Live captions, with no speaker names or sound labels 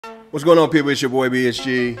What's going on, people? It's your boy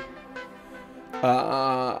BSG.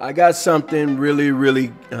 I got something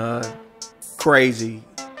really crazy.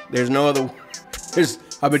 There's no other.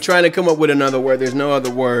 I've been trying to come up with another word. There's no other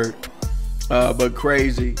word but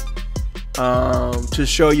crazy to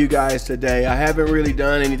show you guys today. I haven't really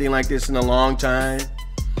done anything like this in a long time.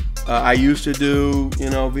 I used to do,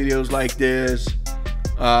 videos like this,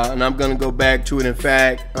 and I'm gonna go back to it. In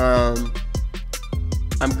fact,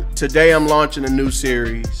 today I'm launching a new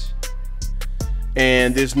series.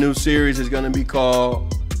 And this new series is going to be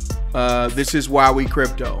called This Is Why We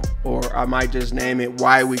Crypto, or I might just name it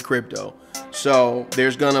Why We Crypto. So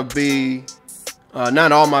there's going to be,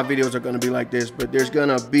 not all my videos are going to be like this, but there's going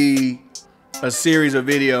to be a series of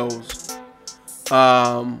videos.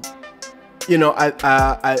 I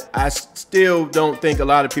still don't think a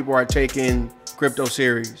lot of people are taking crypto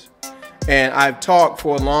serious. And I've talked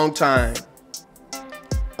for a long time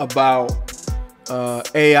about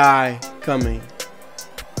AI coming.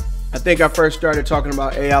 I think I first started talking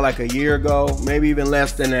about AI like a year ago, maybe even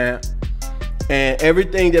less than that. And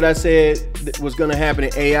everything that I said was going to happen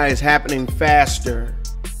in AI is happening faster,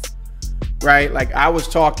 right? Like I was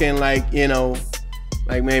talking like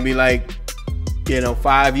maybe 5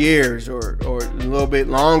 years or a little bit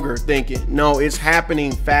longer, thinking, no, it's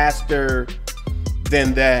happening faster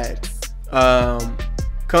than that.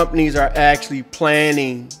 Companies are actually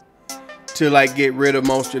planning to get rid of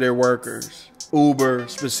most of their workers. Uber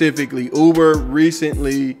specifically. Uber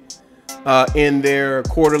recently in their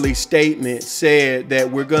quarterly statement said that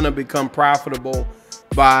we're going to become profitable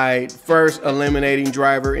by first eliminating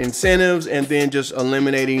driver incentives and then just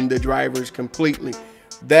eliminating the drivers completely.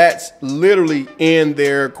 That's literally in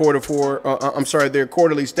their their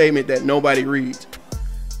quarterly statement that nobody reads.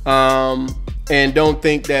 And don't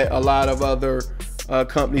think that a lot of other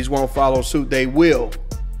companies won't follow suit. They will.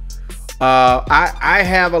 I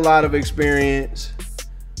have a lot of experience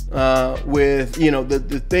with,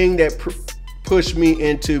 the thing that pushed me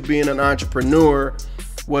into being an entrepreneur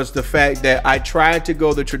was the fact that I tried to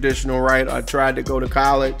go the traditional route. I tried to go to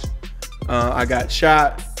college. I got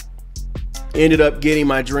shot, ended up getting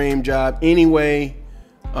my dream job anyway,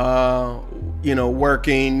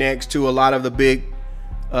 working next to a lot of the big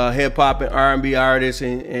hip hop and R&B artists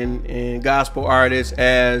and gospel artists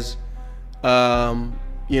as,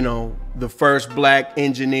 the first black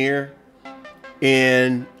engineer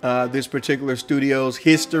in this particular studio's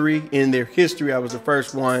history. In their history, I was the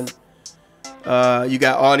first one. You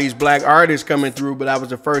got all these black artists coming through, but I was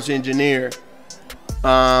the first engineer.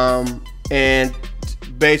 And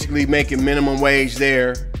basically making minimum wage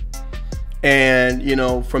there. And,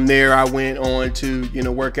 from there, I went on to,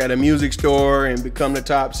 work at a music store and become the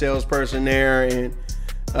top salesperson there, and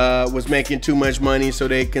was making too much money, so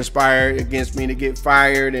they conspired against me to get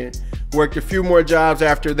fired, and worked a few more jobs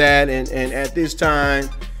after that. And at this time,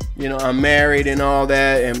 I'm married and all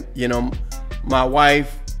that, and my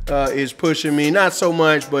wife is pushing me, not so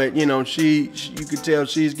much, but you could tell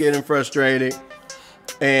she's getting frustrated.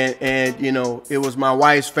 And it was my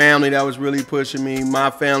wife's family that was really pushing me. My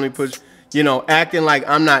family pushed, acting like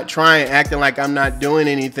I'm not trying, acting like I'm not doing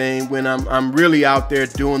anything when I'm really out there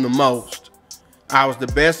doing the most. I was the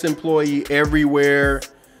best employee everywhere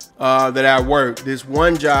that I worked. This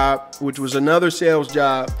one job, which was another sales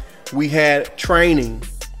job, we had training.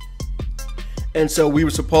 And so we were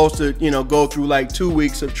supposed to, go through 2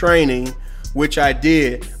 weeks of training, which I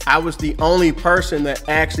did. I was the only person that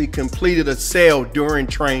actually completed a sale during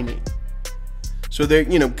training. So they're,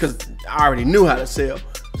 because I already knew how to sell.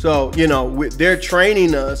 So, they're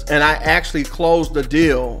training us, and I actually closed the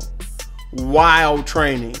deal while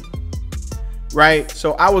training. Right.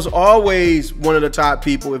 So I was always one of the top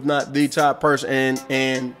people, if not the top person.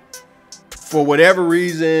 And for whatever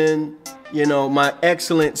reason, my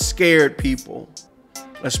excellence scared people,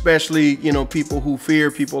 especially, people who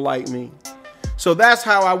fear people like me. So that's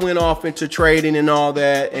how I went off into trading and all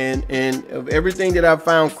that. And of everything that I've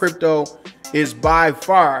found, crypto is by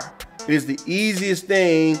far is the easiest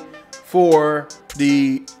thing for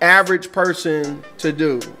the average person to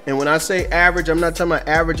do. And when I say average, I'm not talking about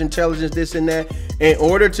average intelligence, this and that. In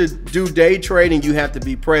order to do day trading, you have to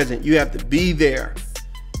be present. You have to be there,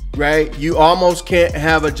 right? You almost can't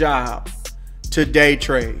have a job to day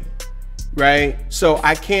trade, right? So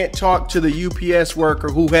I can't talk to the UPS worker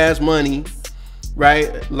who has money,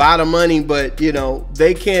 right? A lot of money, but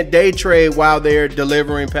they can't day trade while they're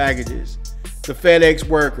delivering packages. The FedEx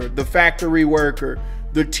worker, the factory worker,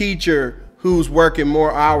 the teacher who's working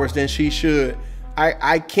more hours than she should.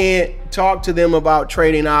 I can't talk to them about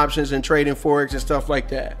trading options and trading Forex and stuff like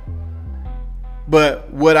that.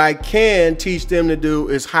 But what I can teach them to do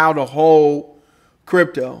is how to hold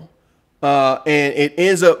crypto. And it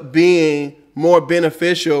ends up being more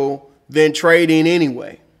beneficial than trading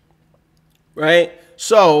anyway. Right?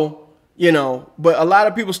 So, you know, but a lot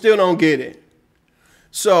of people still don't get it.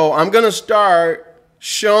 So I'm going to start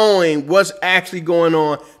showing what's actually going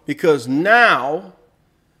on, because now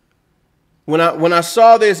when I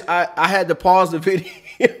saw this, I had to pause the video.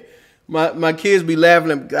 my kids be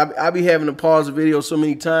laughing. I be having to pause the video so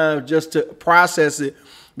many times just to process it,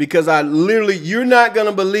 because you're not going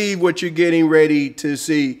to believe what you're getting ready to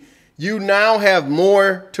see. You now have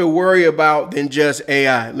more to worry about than just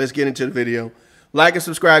AI. Let's get into the video. Like and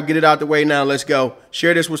subscribe. Get it out the way now. Let's go.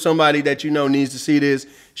 Share this with somebody that you know needs to see this.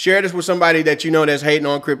 Share this with somebody that you know that's hating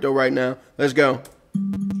on crypto right now. Let's go.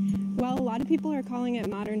 Well, a lot of people are calling it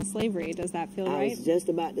modern slavery. Does that feel right? I was just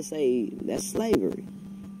about to say, that's slavery.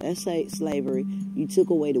 That's slavery. You took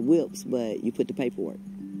away the whips, but you put the paperwork.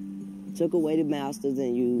 Took away the masters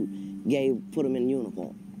and you put them in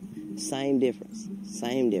uniform. Same difference.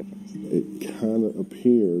 Same difference. It kind of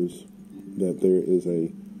appears that there is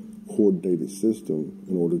a coordinated system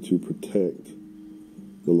in order to protect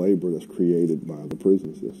the labor that's created by the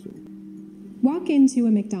prison system. Walk into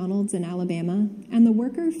a McDonald's in Alabama, and the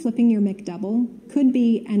worker flipping your McDouble could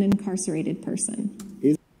be an incarcerated person.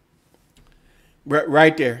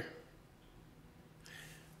 Right there.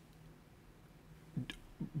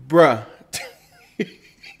 Bruh.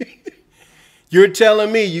 You're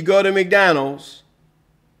telling me you go to McDonald's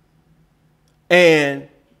and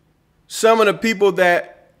some of the people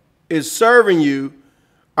that is serving you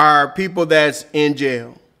are people that's in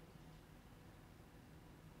jail.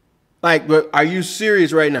 Like, are you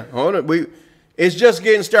serious right now? Hold on. It's just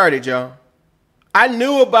getting started, y'all. I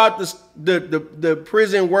knew about the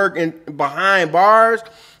prison work and behind bars.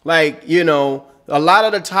 Like, you know, a lot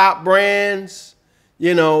of the top brands,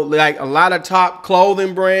 you know, like a lot of top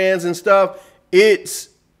clothing brands and stuff. It's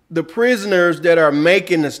the prisoners that are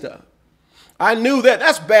making the stuff. I knew that.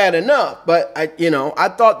 That's bad enough. But, I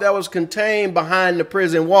thought that was contained behind the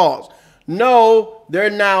prison walls. No, they're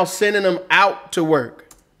now sending them out to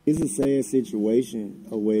work. It's a sad situation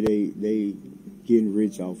of where they getting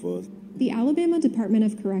rich off us. The Alabama Department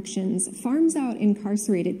of Corrections farms out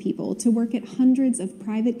incarcerated people to work at hundreds of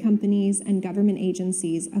private companies and government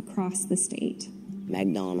agencies across the state.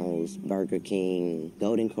 McDonald's, Burger King,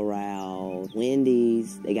 Golden Corral,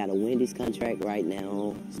 Wendy's. They got a Wendy's contract right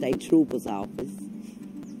now. State Trooper's office.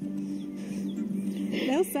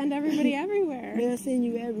 They'll send everybody everywhere. They'll send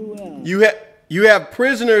you everywhere. You have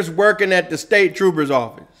prisoners working at the state trooper's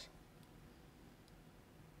office.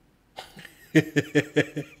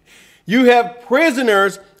 You have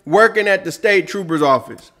prisoners working at the state trooper's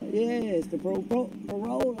office. Yes, the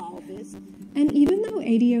parole office. And even though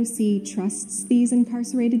ADOC trusts these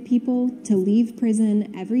incarcerated people to leave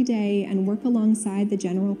prison every day and work alongside the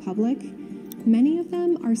general public, many of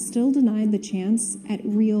them are still denied the chance at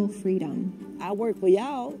real freedom. I work for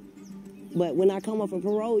y'all, but when I come up for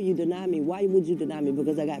parole, you deny me. Why would you deny me?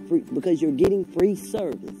 Because you're getting free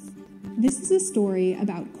service. This is a story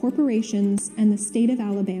about corporations and the state of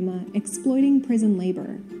Alabama exploiting prison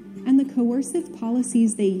labor and the coercive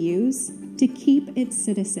policies they use to keep its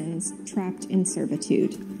citizens trapped in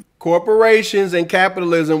servitude. Corporations and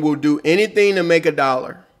capitalism will do anything to make a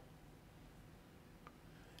dollar,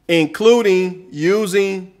 including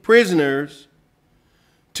using prisoners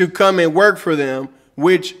to come and work for them,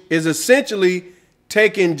 which is essentially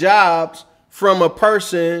taking jobs from a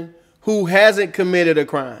person who hasn't committed a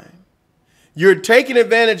crime. You're taking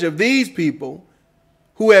advantage of these people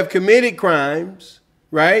who have committed crimes,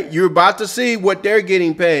 right? You're about to see what they're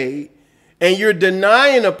getting paid, and you're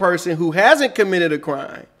denying a person who hasn't committed a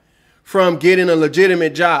crime from getting a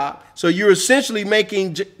legitimate job. So you're essentially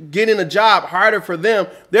making getting a job harder for them.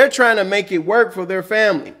 They're trying to make it work for their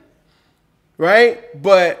family, right?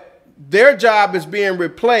 But their job is being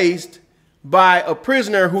replaced by a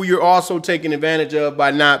prisoner who you're also taking advantage of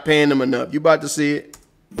by not paying them enough. You about to see it?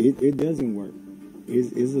 It doesn't work.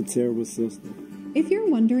 It's a terrible system. If you're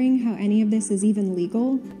wondering how any of this is even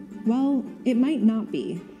legal, well, it might not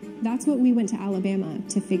be. That's what we went to Alabama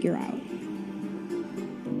to figure out.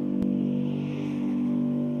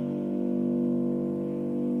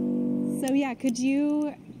 So yeah, could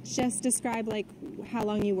you just describe like how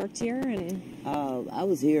long you worked here? And I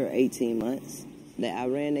was here 18 months. I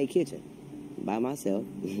ran their kitchen by myself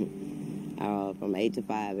from 8 to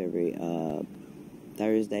 5 every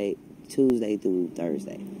Tuesday through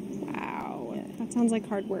Thursday. Wow, that sounds like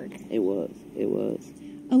hard work. It was.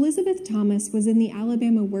 Elizabeth Thomas was in the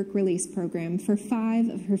Alabama Work Release Program for 5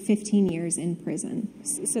 of her 15 years in prison.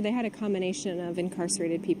 So they had a combination of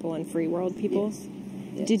incarcerated people and free world people? Yes.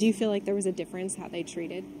 Did you feel like there was a difference how they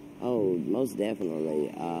treated? Oh, most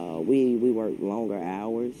definitely. We work longer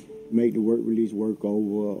hours. Make the work release work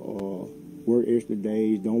over, work extra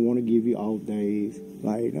days, don't want to give you off days.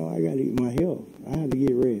 Like, no, I got to eat my health. I have to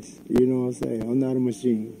get rest. You know what I'm saying? I'm not a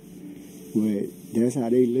machine. But that's how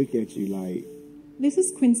they look at you, like. This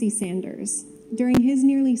is Quincy Sanders. During his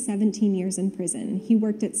nearly 17 years in prison, he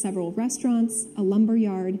worked at several restaurants, a lumber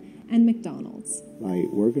yard, and McDonald's. Like,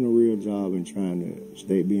 working a real job and trying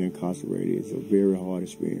to be incarcerated is a very hard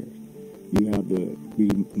experience. You have to be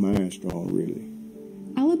mind strong, really.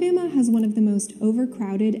 Alabama has one of the most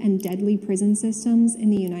overcrowded and deadly prison systems in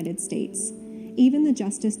the United States. Even the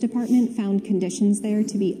Justice Department found conditions there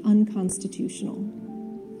to be unconstitutional.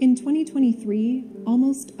 In 2023,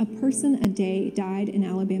 almost a person a day died in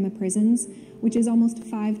Alabama prisons, which is almost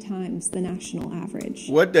 5 times the national average.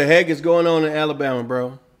 What the heck is going on in Alabama,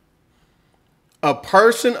 bro? A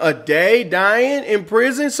person a day dying in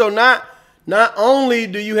prison? So not only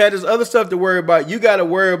do you have this other stuff to worry about, you got to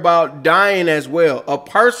worry about dying as well. A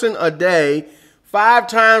person a day, 5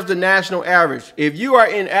 times the national average. If you are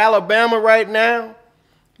in Alabama right now,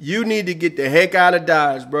 you need to get the heck out of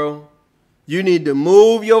Dodge, bro. You need to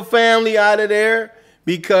move your family out of there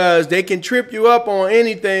because they can trip you up on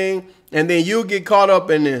anything and then you'll get caught up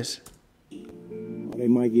in this. They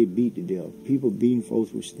might get beat to death. People beating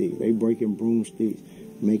folks with sticks. They breaking broomsticks,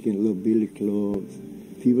 making little billy clubs.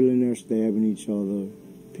 People in there stabbing each other.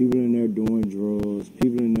 People in there doing drugs.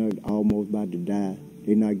 People in there almost about to die.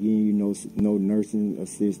 They're not giving you no nursing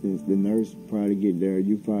assistance. The nurse probably get there.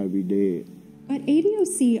 You probably be dead. But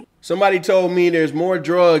ADOC... Somebody told me there's more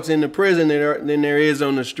drugs in the prison than there is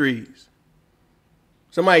on the streets.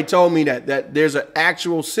 Somebody told me that there's an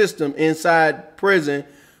actual system inside prison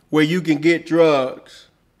where you can get drugs.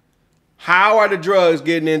 How are the drugs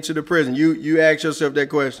getting into the prison? You ask yourself that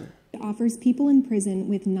question. Offers people in prison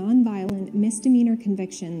with nonviolent misdemeanor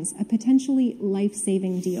convictions a potentially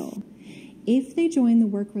life-saving deal. If they join the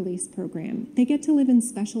work release program, they get to live in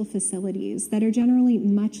special facilities that are generally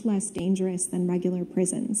much less dangerous than regular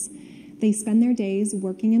prisons. They spend their days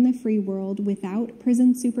working in the free world without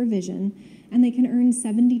prison supervision, and they can earn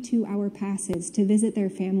 72-hour passes to visit their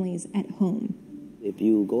families at home. If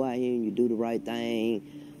you go out here and you do the right thing,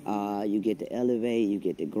 you get to elevate, you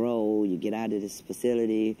get to grow, you get out of this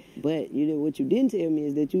facility. But what you didn't tell me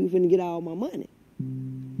is that you were finna get all my money.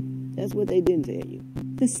 That's what they didn't tell you.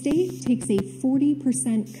 The state takes a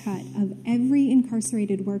 40% cut of every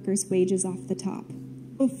incarcerated worker's wages off the top,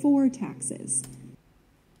 before taxes.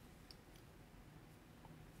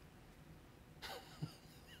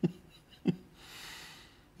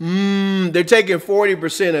 They're taking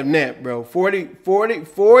 40% of net, bro.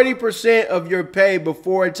 40% of your pay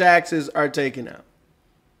before taxes are taken out.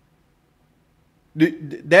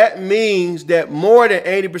 That means that more than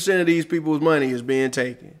 80% of these people's money is being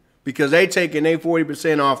taken because they taking their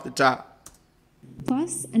 40% off the top.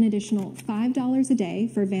 Plus an additional $5 a day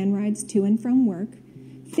for van rides to and from work,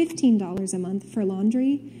 $15 a month for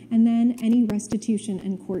laundry, and then any restitution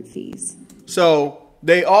and court fees. So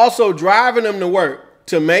they also driving them to work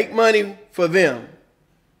to make money for them,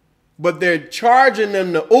 but they're charging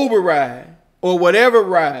them the Uber ride or whatever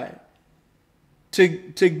ride to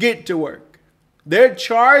get to work. They're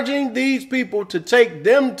charging these people to take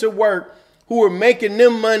them to work who are making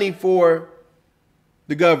them money for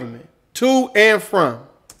the government, to and from.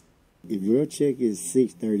 If your check is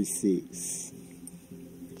 $636,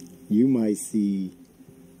 you might see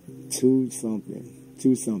two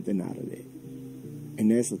something out of that. And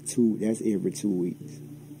that's every 2 weeks.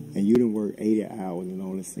 And you done work 80 hours and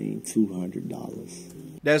only seen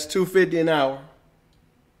 $200. That's $250 an hour.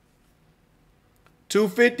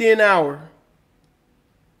 $250 an hour.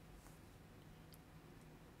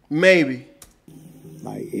 Maybe.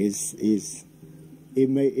 Like it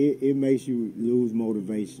makes you lose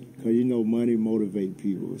motivation because money motivates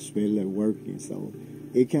people, especially working. So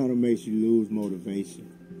it kind of makes you lose motivation.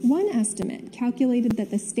 One estimate calculated that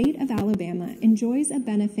the state of Alabama enjoys a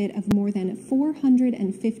benefit of more than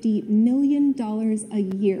 $450 million a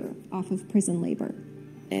year off of prison labor.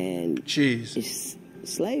 And jeez, it's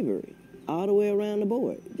slavery all the way around the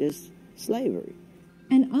board, just slavery.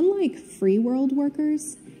 And unlike free world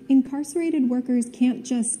workers, incarcerated workers can't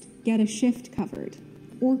just get a shift covered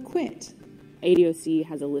or quit. ADOC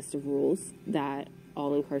has a list of rules that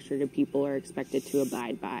all incarcerated people are expected to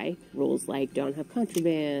abide by. Rules like don't have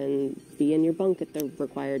contraband, be in your bunk at the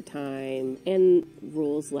required time, and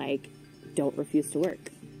rules like don't refuse to work.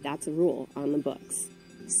 That's a rule on the books.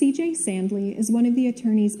 CJ Sandley is one of the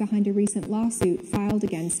attorneys behind a recent lawsuit filed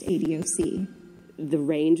against ADOC. The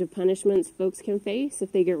range of punishments folks can face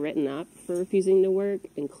if they get written up for refusing to work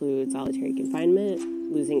include solitary confinement,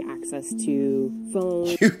 losing access to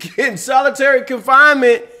phones. You get in solitary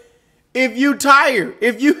confinement if you tired,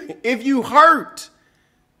 if you hurt.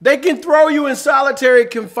 They can throw you in solitary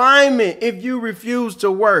confinement if you refuse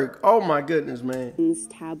to work. Oh my goodness, man.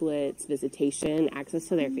 Tablets, visitation, access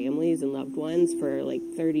to their families and loved ones for like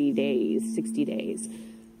 30 days, 60 days.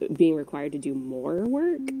 Being required to do more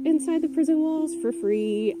work inside the prison walls for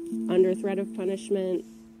free, under threat of punishment.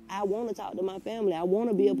 I want to talk to my family. I want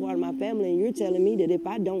to be a part of my family, and you're telling me that if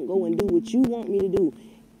I don't go and do what you want me to do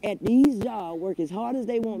at these jobs, work as hard as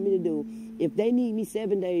they want me to do, if they need me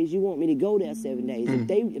 7 days, you want me to go there 7 days.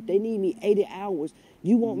 If they need me 80 hours,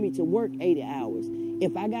 you want me to work 80 hours.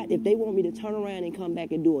 If they want me to turn around and come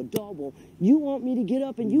back and do a double, you want me to get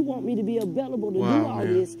up and you want me to be available to do all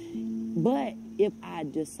this. But if I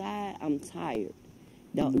decide I'm tired,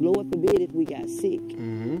 Lord forbid if we got sick.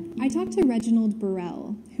 I talked to Reginald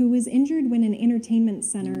Burrell, who was injured when an entertainment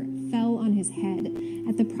center fell on his head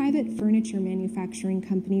at the private furniture manufacturing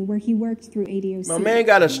company where he worked through ADOC. My man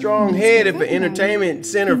got a strong head if an entertainment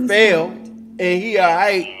center failed, and he all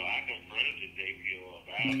right. I confronted Xavier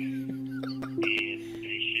about it, and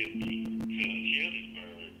they shipped me to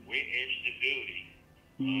Childersburg with extra duty,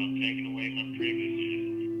 taking away my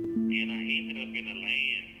privileges, and I ended up in a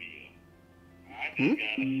landfill. I just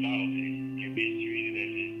got assaulted and mistreated at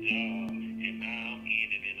this job, and now I'm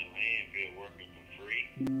ended in a landfill working for free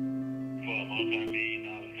for a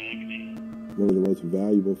multi-million-dollar company. One of the most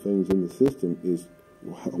valuable things in the system is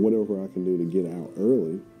whatever I can do to get out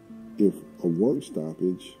early. If a work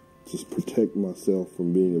stoppage to protect myself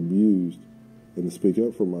from being abused and to speak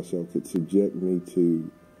up for myself could subject me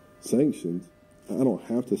to sanctions, I don't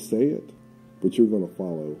have to say it, but you're going to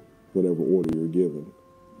follow whatever order you're given.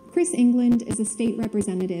 Chris England is a state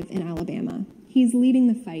representative in Alabama. He's leading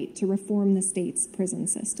the fight to reform the state's prison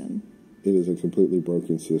system. It is a completely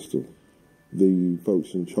broken system. The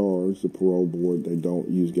folks in charge, the parole board, they don't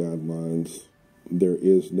use guidelines. There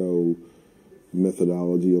is no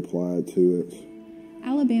methodology applied to it.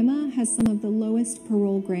 Alabama has some of the lowest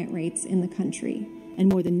parole grant rates in the country. And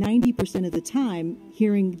more than 90% of the time,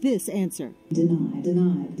 hearing this answer. Denied,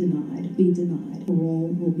 denied, denied, be denied. Parole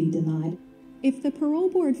will be denied. If the parole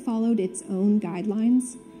board followed its own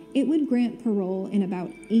guidelines, it would grant parole in about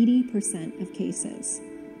 80% of cases.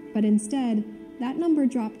 But instead, that number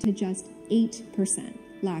dropped to just 8%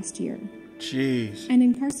 last year. Jeez. And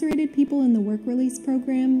incarcerated people in the work release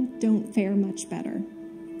program don't fare much better.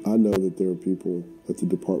 I know that there are people at the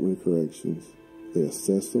Department of Corrections, they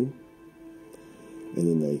assess them, and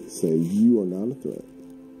then they say, you are not a threat.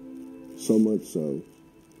 So much so,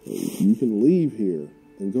 you can leave here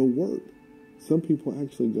and go work. Some people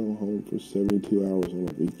actually go home for 72 hours on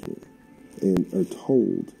a weekend and are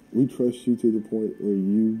told, we trust you to the point where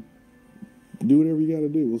you do whatever you got to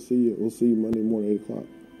do. We'll see you Monday morning, 8 o'clock.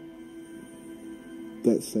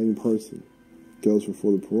 That same person goes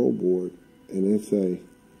before the parole board and they say,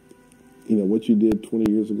 you know, what you did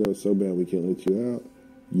 20 years ago is so bad we can't let you out.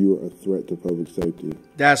 You are a threat to public safety.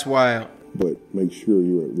 That's wild. But make sure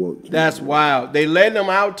you're at work. That's wild. They let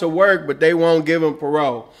them out to work, but they won't give them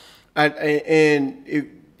parole. And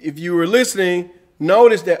if you were listening,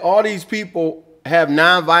 notice that all these people have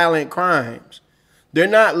nonviolent crimes. They're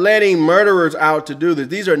not letting murderers out to do this.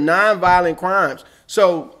 These are nonviolent crimes.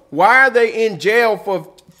 So why are they in jail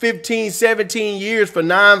for 15, 17 years for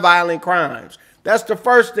nonviolent crimes? That's the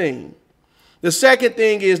first thing. The second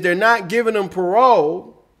thing is they're not giving them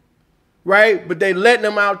parole, right? But they letting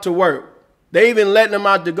them out to work. They even letting them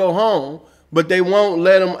out to go home, but they won't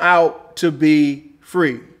let them out to be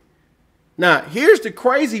free. Now, here's the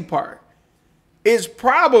crazy part. It's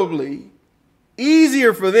probably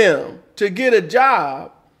easier for them to get a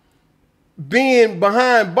job being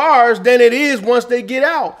behind bars than it is once they get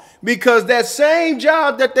out. Because that same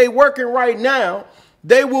job that they're working right now,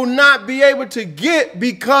 they will not be able to get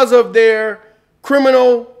because of their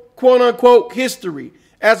criminal, quote unquote, history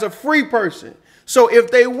as a free person. So if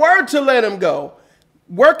they were to let them go,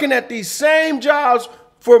 working at these same jobs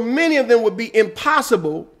for many of them would be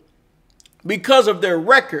impossible because of their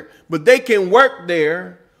record, but they can work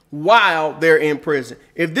there while they're in prison.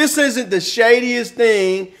 If this isn't the shadiest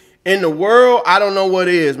thing in the world, I don't know what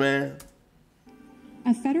is, man.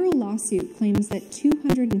 A federal lawsuit claims that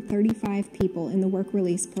 235 people in the work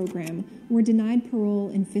release program were denied parole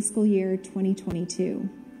in fiscal year 2022.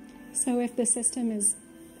 So if the system is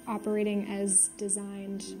operating as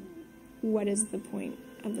designed, what is the point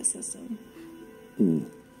of the system?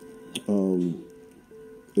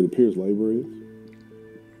 It appears labor is.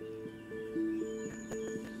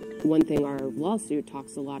 One thing our lawsuit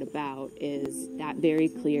talks a lot about is that very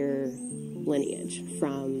clear lineage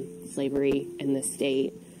from slavery in the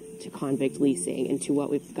state to convict leasing and to what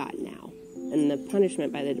we've got now. And the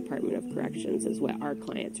punishment by the Department of Corrections is what our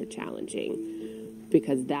clients are challenging,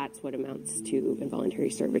 because that's what amounts to involuntary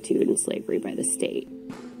servitude and slavery by the state.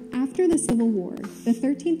 After the Civil War, the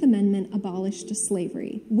 13th Amendment abolished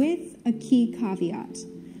slavery, with a key caveat.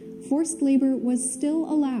 Forced labor was still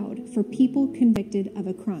allowed for people convicted of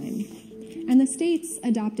a crime, and the states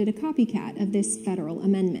adopted a copycat of this federal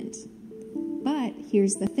amendment. But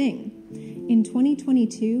here's the thing. In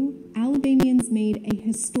 2022, Alabamians made a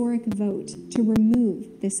historic vote to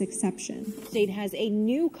remove this exception. The state has a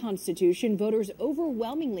new constitution. Voters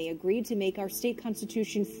overwhelmingly agreed to make our state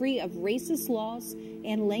constitution free of racist laws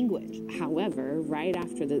and language. However, right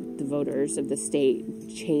after the voters of the state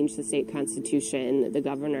changed the state constitution, the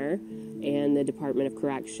governor and the Department of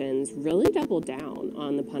Corrections really doubled down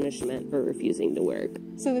on the punishment for refusing to work.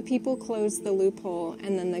 So the people closed the loophole,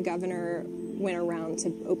 and then the governor went around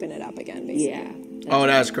to open it up again, basically. Yeah. Oh,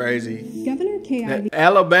 that's crazy. Governor K.I.V.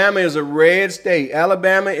 Alabama is a red state.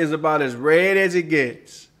 Alabama is about as red as it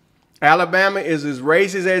gets. Alabama is as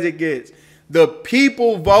racist as it gets. The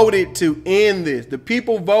people voted to end this. The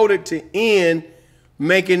people voted to end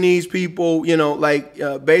making these people, you know, like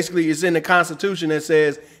basically it's in the Constitution that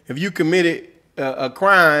says if you committed a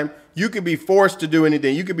crime, you could be forced to do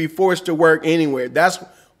anything. You could be forced to work anywhere. That's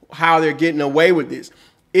how they're getting away with this.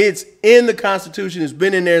 It's in the Constitution. It's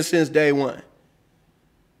been in there since day one.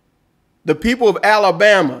 The people of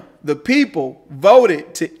Alabama, the people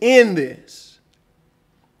voted to end this.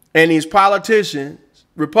 And these politicians,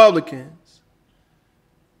 Republicans,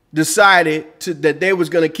 decided that they was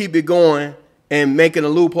going to keep it going and making a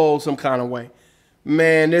loophole some kind of way.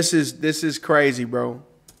 Man, this is crazy, bro.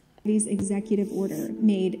 This executive order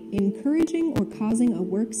made encouraging or causing a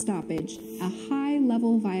work stoppage a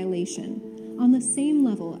high-level violation, on the same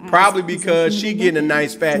level as probably because she getting a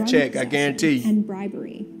nice fat check, I guarantee you. And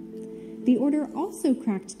bribery. The order also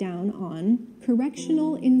cracked down on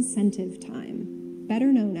correctional incentive time,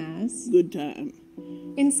 better known as good time.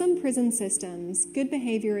 In some prison systems, good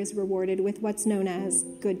behavior is rewarded with what's known as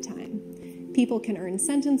good time. People can earn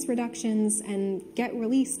sentence reductions and get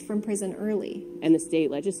released from prison early. And the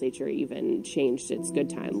state legislature even changed its good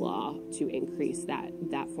time law to increase that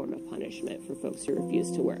form of punishment for folks who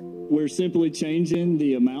refuse to work. We're simply changing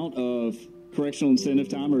the amount of correctional incentive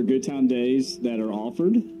time or good time days that are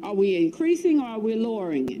offered. Are we increasing or are we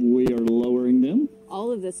lowering it? We are lowering them.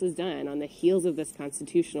 All of this was done on the heels of this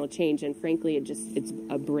constitutional change, and frankly, it's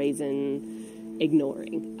a brazen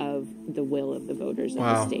ignoring of the will of the voters of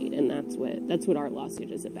the state, and that's what our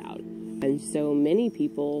lawsuit is about. And so many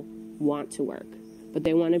people want to work, but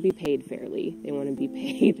they want to be paid fairly. They want to be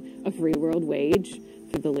paid a free world wage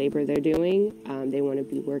for the labor they're doing. They want to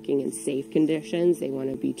be working in safe conditions. They want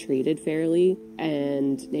to be treated fairly,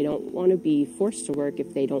 and they don't want to be forced to work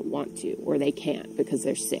if they don't want to, or they can't because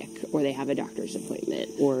they're sick, or they have a doctor's appointment,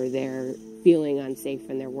 or they're feeling unsafe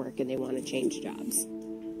in their work and they want to change jobs.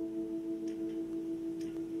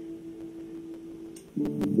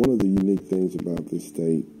 One of the unique things about this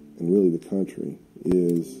state, and really the country,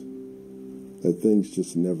 is that things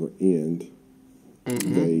just never end.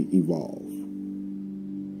 They evolve.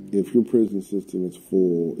 If your prison system is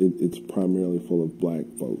full, it's primarily full of black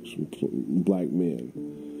folks, black men,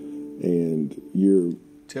 and you're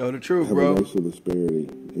tell the truth, have bro. a racial disparity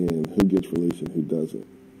in who gets released and who doesn't.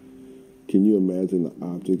 Can you imagine the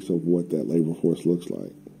optics of what that labor force looks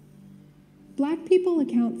like? Black people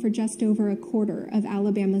account for just over a quarter of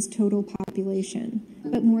Alabama's total population,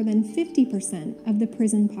 but more than 50% of the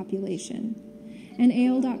prison population. An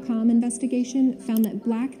AL.com investigation found that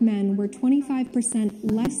black men were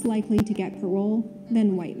 25% less likely to get parole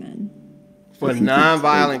than white men. For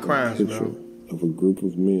nonviolent crimes, bro. Of a group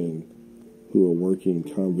of men who are working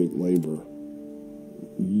convict labor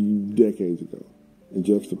decades ago, and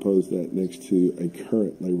juxtapose that next to a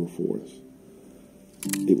current labor force,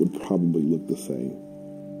 it would probably look the same.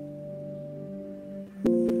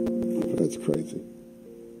 That's crazy.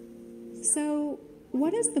 So,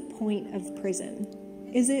 what is the point of prison?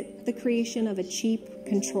 Is it the creation of a cheap,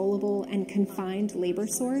 controllable, and confined labor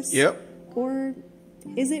source? Yep. Or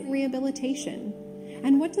is it rehabilitation?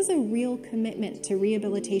 And what does a real commitment to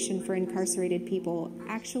rehabilitation for incarcerated people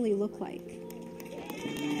actually look like?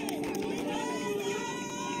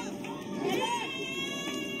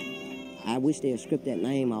 I wish they'd strip that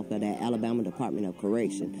name off of that Alabama Department of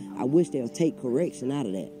Correction. I wish they'll take correction out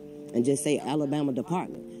of that and just say Alabama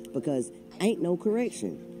Department, because ain't no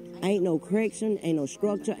correction. Ain't no correction, ain't no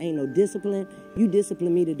structure, ain't no discipline. You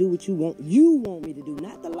discipline me to do what you want me to do,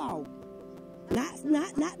 not the law.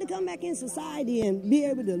 Not to come back in society and be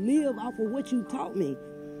able to live off of what you taught me.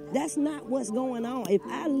 That's not what's going on. If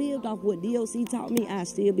I lived off what DOC taught me, I'd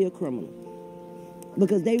still be a criminal.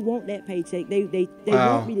 Because they want that paycheck. They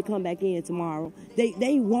want me to come back in tomorrow.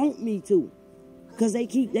 They want me to. Because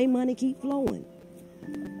they money keep flowing.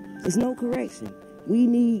 There's no correction. We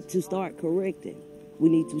need to start correcting. We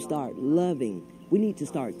need to start loving. We need to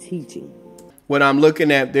start teaching. What I'm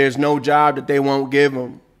looking at, there's no job that they won't give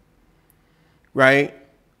them. Right?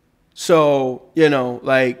 So, you know,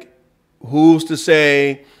 like, who's to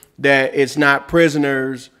say that it's not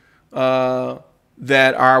prisoners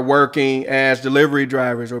that are working as delivery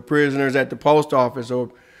drivers, or prisoners at the post office,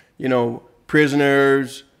 or, you know,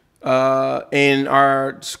 prisoners in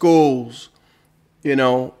our schools, you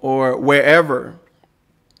know, or wherever,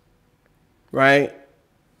 right?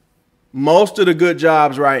 Most of the good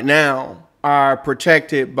jobs right now are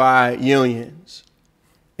protected by unions.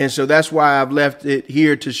 And so that's why I've left it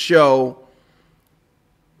here to show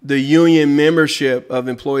the union membership of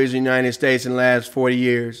employees in the United States in the last 40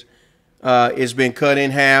 years. It's been cut in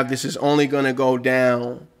half. This is only going to go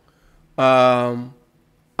down. I'm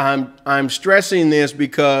stressing this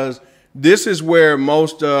because this is where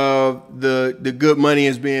most of the good money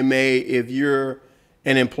is being made if you're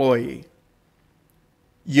an employee.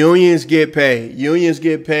 Unions get paid. Unions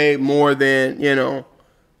get paid more than, you know,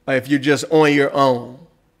 if you're just on your own.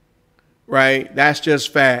 Right? That's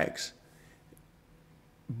just facts.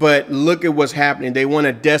 But look at what's happening. They want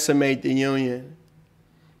to decimate the union.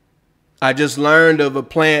 I just learned of a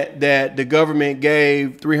plant that the government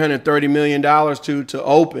gave $330 million to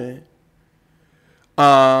open.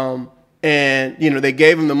 And, you know, they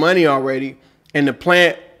gave them the money already, and the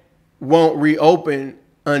plant won't reopen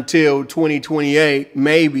until 2028,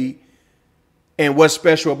 maybe. And what's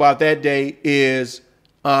special about that date is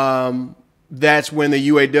that's when the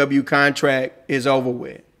UAW contract is over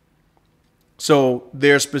with. So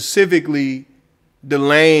they're specifically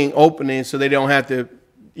delaying opening so they don't have to,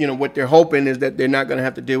 you know, what they're hoping is that they're not going to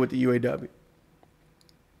have to deal with the UAW.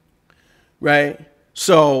 Right?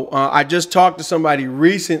 So I just talked to somebody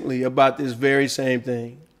recently about this very same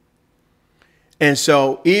thing. And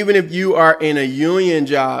so even if you are in a union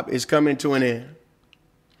job, it's coming to an end.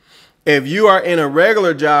 If you are in a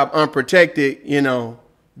regular job, unprotected, you know,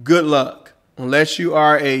 good luck. Unless you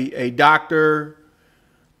are a doctor,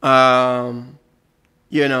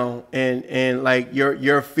 you know, and like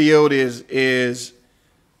your field is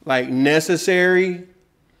like necessary,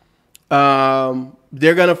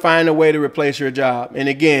 they're going to find a way to replace your job. And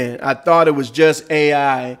again, I thought it was just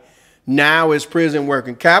AI. Now it's prison work.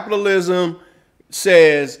 And capitalism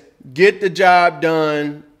says get the job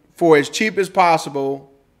done for as cheap as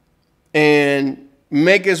possible and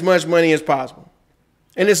make as much money as possible.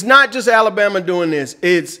 And it's not just Alabama doing this.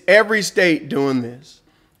 It's every state doing this.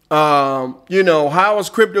 You know, how is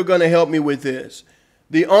crypto going to help me with this?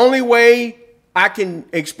 The only way I can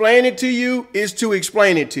explain it to you is to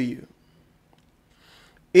explain it to you.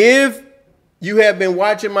 If you have been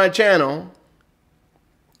watching my channel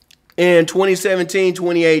in 2017,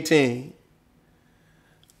 2018,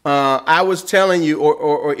 I was telling you,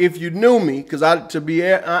 or if you knew me, because to be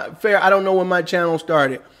fair, I don't know when my channel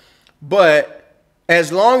started, but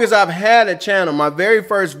as long as I've had a channel, my very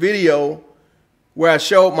first video where I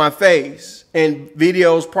showed my face, and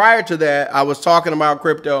videos prior to that, I was talking about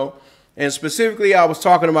crypto, and specifically I was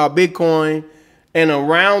talking about Bitcoin. And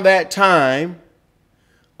around that time,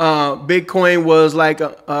 Bitcoin was like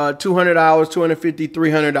 $200, $250,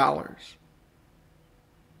 $300.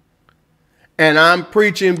 And I'm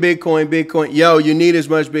preaching Bitcoin. Yo, you need as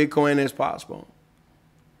much Bitcoin as possible.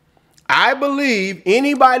 I believe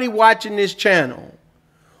anybody watching this channel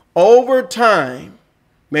over time,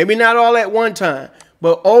 maybe not all at one time,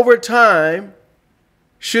 but over time,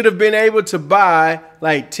 should have been able to buy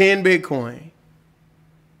like 10 Bitcoin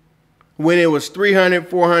when it was $300,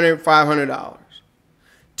 $400, $500.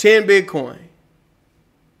 10 Bitcoin.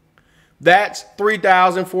 That's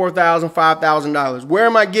 $3,000, $4,000, $5,000. Where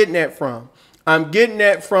am I getting that from? I'm getting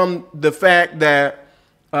that from the fact that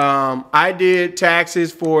I did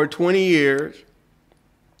taxes for 20 years,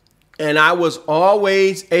 and I was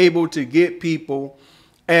always able to get people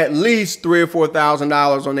at least $3,000 or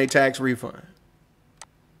 $4,000 on their tax refund.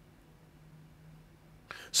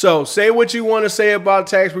 So say what you want to say about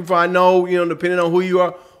tax refund. I know, you know, depending on who you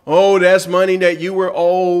are, oh, that's money that you were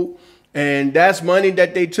owed, and that's money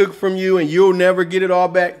that they took from you, and you'll never get it all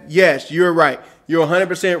back. Yes, you're right. You're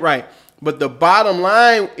 100% right. But the bottom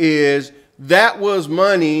line is that was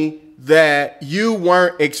money that you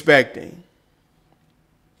weren't expecting.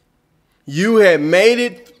 You had made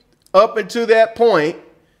it up until that point,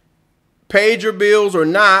 paid your bills or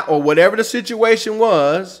not, or whatever the situation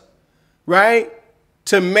was, right?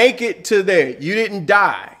 To make it to there. You didn't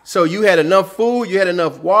die. So you had enough food, you had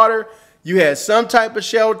enough water, you had some type of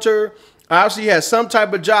shelter, obviously you had some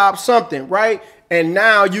type of job, something, right? And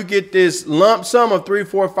now you get this lump sum of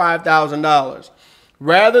 $3,000, $4,000, $5,000.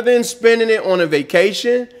 Rather than spending it on a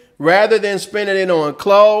vacation, rather than spending it on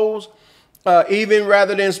clothes, even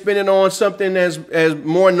rather than spending on something as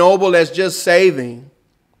more noble as just saving,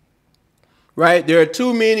 right? There are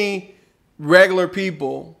too many regular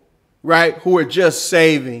people, right, who are just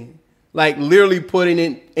saving, like literally putting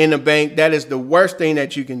it in the bank. That is the worst thing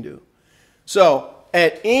that you can do. So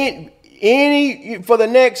at for the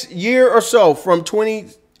next year or so, from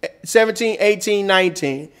 2017, 18,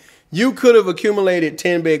 19, you could have accumulated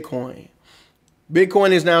 10 Bitcoin.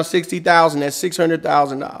 Bitcoin is now 60,000. That's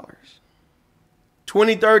 $600,000.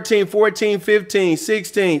 2013, 14, 15,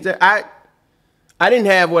 16. I didn't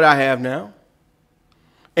have what I have now.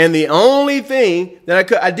 And the only thing that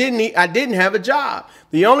I didn't have a job.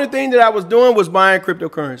 The only thing that I was doing was buying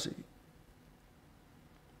cryptocurrency.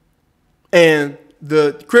 And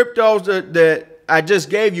the cryptos that I just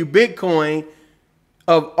gave you, Bitcoin,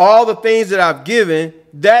 of all the things that I've given,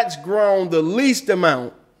 that's grown the least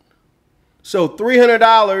amount. So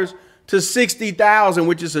 $300 to 60,000,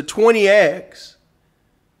 which is a 20x,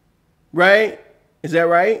 right? Is that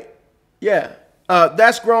right? Yeah.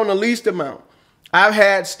 That's grown the least amount. I've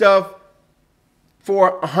had stuff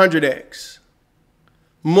for 100x,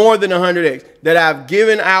 more than 100x, that I've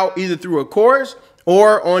given out either through a course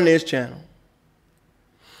or on this channel.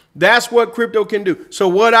 That's what crypto can do. So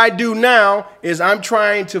what I do now is I'm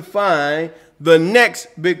trying to find the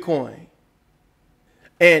next Bitcoin.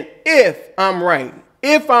 And if I'm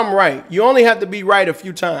right, you only have to be right a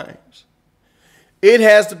few times. It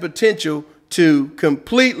has the potential to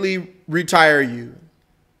completely retire you.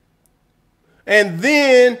 And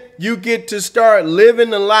then you get to start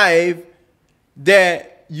living the life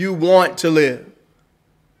that you want to live.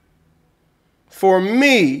 For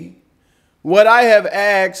me, what I have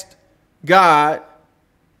asked God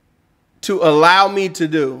to allow me to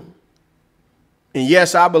do, and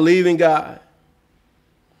yes, I believe in God.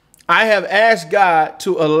 I have asked God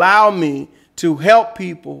to allow me to help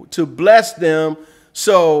people, to bless them,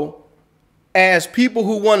 so as people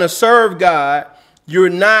who want to serve God, you're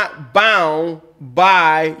not bound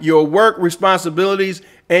by your work responsibilities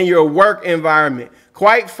and your work environment.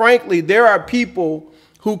 Quite frankly, there are people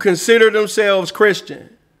who consider themselves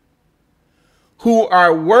Christian, who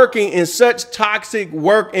are working in such toxic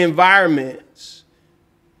work environments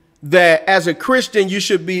that as a Christian, you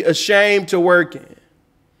should be ashamed to work in.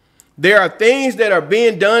 There are things that are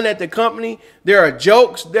being done at the company. There are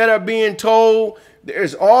jokes that are being told.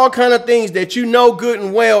 There's all kind of things that you know good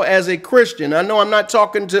and well as a Christian. I know I'm not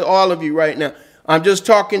talking to all of you right now. I'm just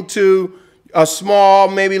talking to a small,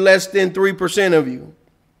 maybe less than 3% of you.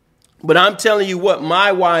 But I'm telling you what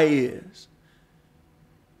my why is.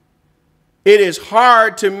 It is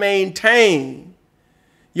hard to maintain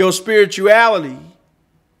your spirituality,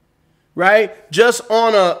 right? Just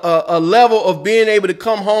on a level of being able to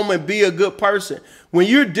come home and be a good person. When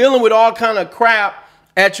you're dealing with all kind of crap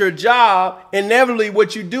at your job, inevitably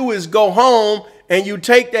what you do is go home and you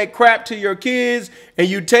take that crap to your kids, and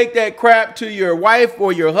you take that crap to your wife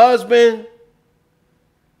or your husband,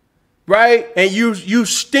 right? And you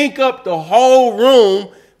stink up the whole room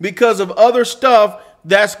because of other stuff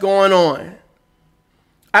that's going on.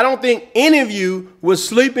 I don't think any of you was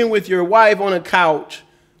sleeping with your wife on a couch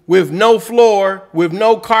with no floor, with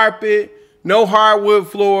no carpet, no hardwood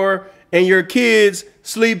floor, and your kids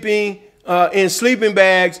sleeping in sleeping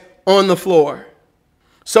bags on the floor.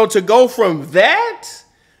 So to go from that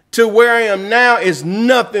to where I am now is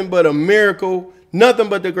nothing but a miracle, nothing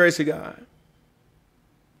but the grace of God.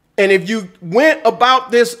 And if you went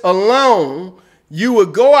about this alone, you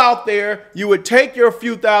would go out there, you would take your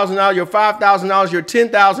few $1,000, your $5,000, your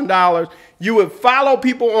 $10,000, you would follow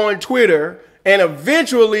people on Twitter, and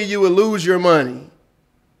eventually you would lose your money.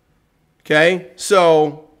 Okay,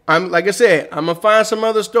 so like I said, I'm gonna find some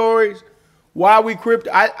other stories. Why we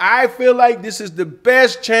crypto? I feel like this is the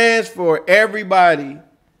best chance for everybody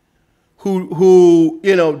who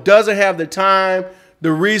doesn't have the time,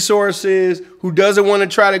 the resources, who doesn't want to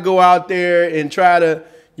try to go out there and try to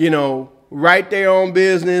write their own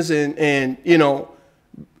business and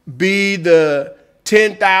be the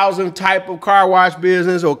 10,000 type of car wash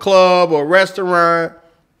business or club or restaurant,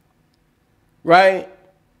 right?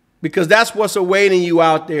 Because that's what's awaiting you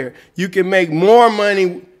out there. You can make more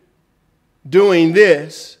money doing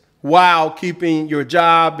this while keeping your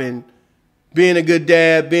job and being a good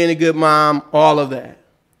dad, being a good mom, all of that.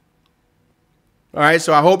 All right,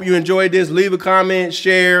 so I hope you enjoyed this. Leave a comment,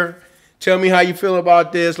 share. Tell me how you feel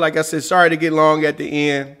about this. Like I said, sorry to get long at the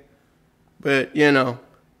end. But, you know,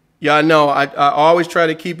 y'all know I always try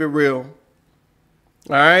to keep it real.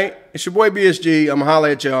 All right? It's your boy BSG. I'm going to holler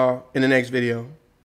at y'all in the next video.